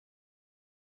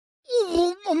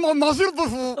ナシルで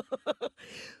す。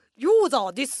ヨーザ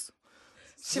ーです。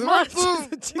島んち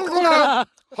後から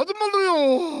始まる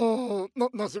よ。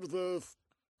ナシルです。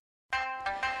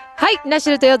はい、ナシ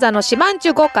ルとヨーザーの島んち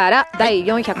ゅ後から第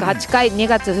408回2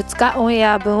月2日オンエ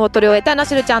ア分を取り終えたナ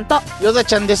シルちゃんとヨザ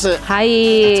ちゃんです。はい、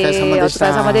お疲れ様でした。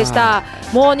お疲れ様でした。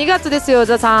もう2月ですよ、ヨー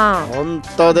ザさん。本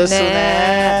当です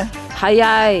ね。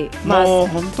早い。もう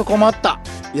本当困った。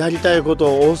やりたいこ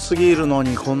と多すぎるの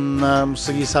にこんな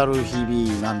過ぎ去る日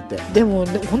々なんて。でも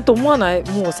本当思わない？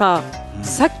もうさ、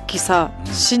さっきさ、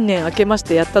新年明けまし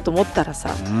てやったと思ったらさ、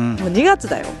もう2月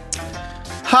だよ。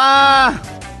はあ。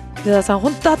ヨーザさん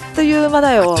本当あっという間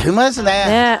だよ。あっという間です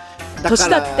ね。年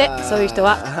だってそういう人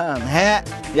は。ね。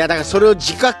いやだからそれを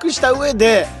自覚した上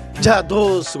で、じゃあ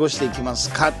どう過ごしていきま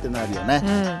すかってなるよね。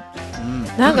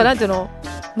なんかなんていうの。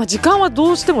時間は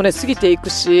どうしてもね過ぎていく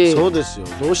し、そうですよ。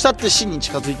どうしたって死に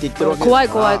近づいていってるわけですから。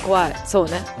怖いそう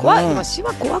ね、怖い。死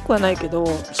は怖くはないけど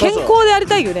健康であり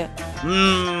たいよね。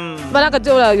なんか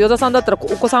与田さんだったらお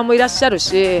子さんもいらっしゃる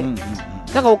し、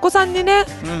なんかお子さんにね、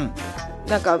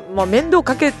なんか面倒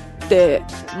かけて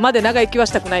まで長生きは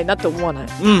したくないなって思わない？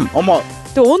思う。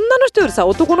で女の人よりさ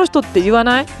男の人って言わ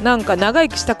ない？なんか長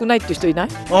生きしたくないっていう人いない？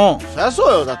そりゃそ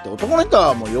うよ。だって男の人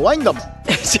はもう弱いんだもん。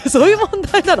そういう問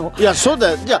題なの？いやそう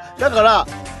だよ。じゃあだから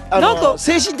なんか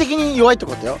精神的に弱いって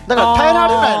ことよ。だから耐えら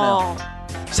れないのよ。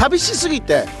寂しすぎ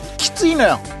てきついの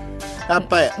よやっ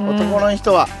ぱり男の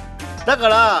人は。だか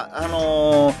ら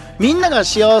みんなが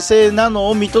幸せなの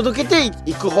を見届けて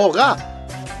いく方が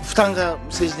負担が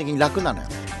精神的に楽なのよ。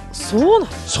そうな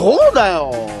の？そうだ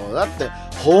よ。だって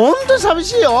ほんと寂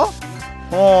しいよ。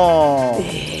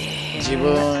自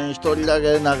分一人だ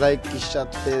け長生きしちゃっ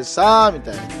てさみ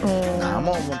たいな。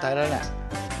もう耐えられない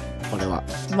これは。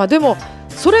でも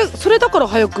それだから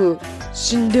早く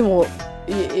死んでも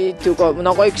いいっていうか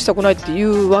長生きしたくないってい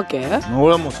うわけ？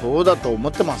俺はもうそうだと思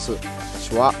ってます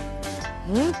私は。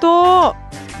本当？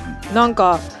なん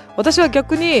か私は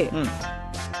逆に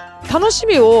楽し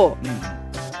みを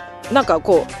なんか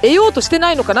こう得ようとして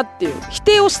ないのかなっていう否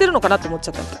定をしてるのかなって思っち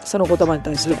ゃった。その言葉に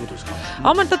対して。どういうことですか？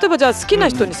あんまり例えばじゃあ好きな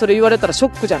人にそれ言われたらショ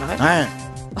ックじゃない？はい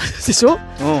でしょ？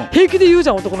平気で言うじ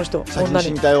ゃん男の人。先に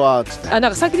死にたいわっつって。なん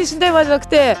か先に死にたいわじゃなく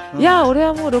て、いや俺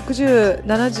はもう60、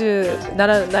70な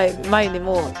らない前に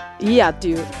もういいやって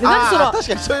いう。確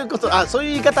かにそういうこと。そうい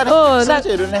う言い方ね。そういう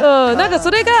人いるね。なんかそ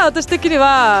れが私的に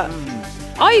は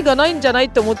愛がないんじゃないっ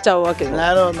て思っちゃうわけよ。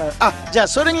なるほど。じゃあ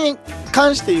それに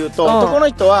関して言うと、男の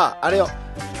人はあれよ、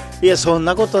いやそん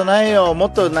なことないよ、も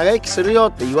っと長生きするよ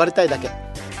って言われたいだけ。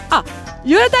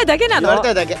言われたいだけなの？言われ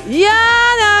たいだけ。いや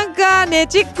なんかね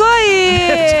ちっこい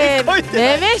ね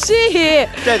めしい。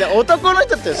男の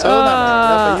人ってそうなのよ。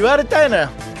やっぱ言われたいのよ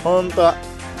本当は。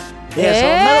いやそん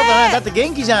なことない、だって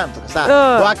元気じゃんとかさ、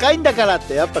若いんだからっ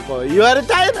てやっぱこう言われ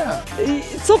たいのよ。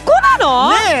そこな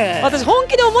の？ねえ。私本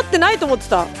気で思ってないと思って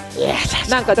た。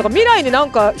なんかだから未来にな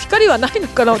んか光はないの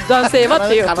かな男性はっ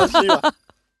ていう。悲しいわ。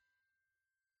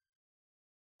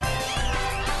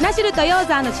ナシルとヨー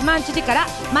ザーの島んちゅから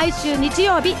毎週日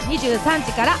曜日23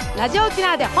時からラジオ沖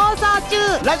縄で放送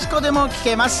中。ラジコでも聞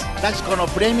けます。ラジコの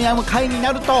プレミアム会に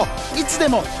なるといつで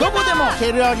もどこでも聞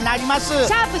けるようになります。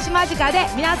シャープ島近で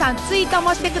皆さんツイート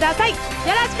もしてください。よろ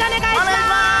しくお願い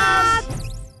します。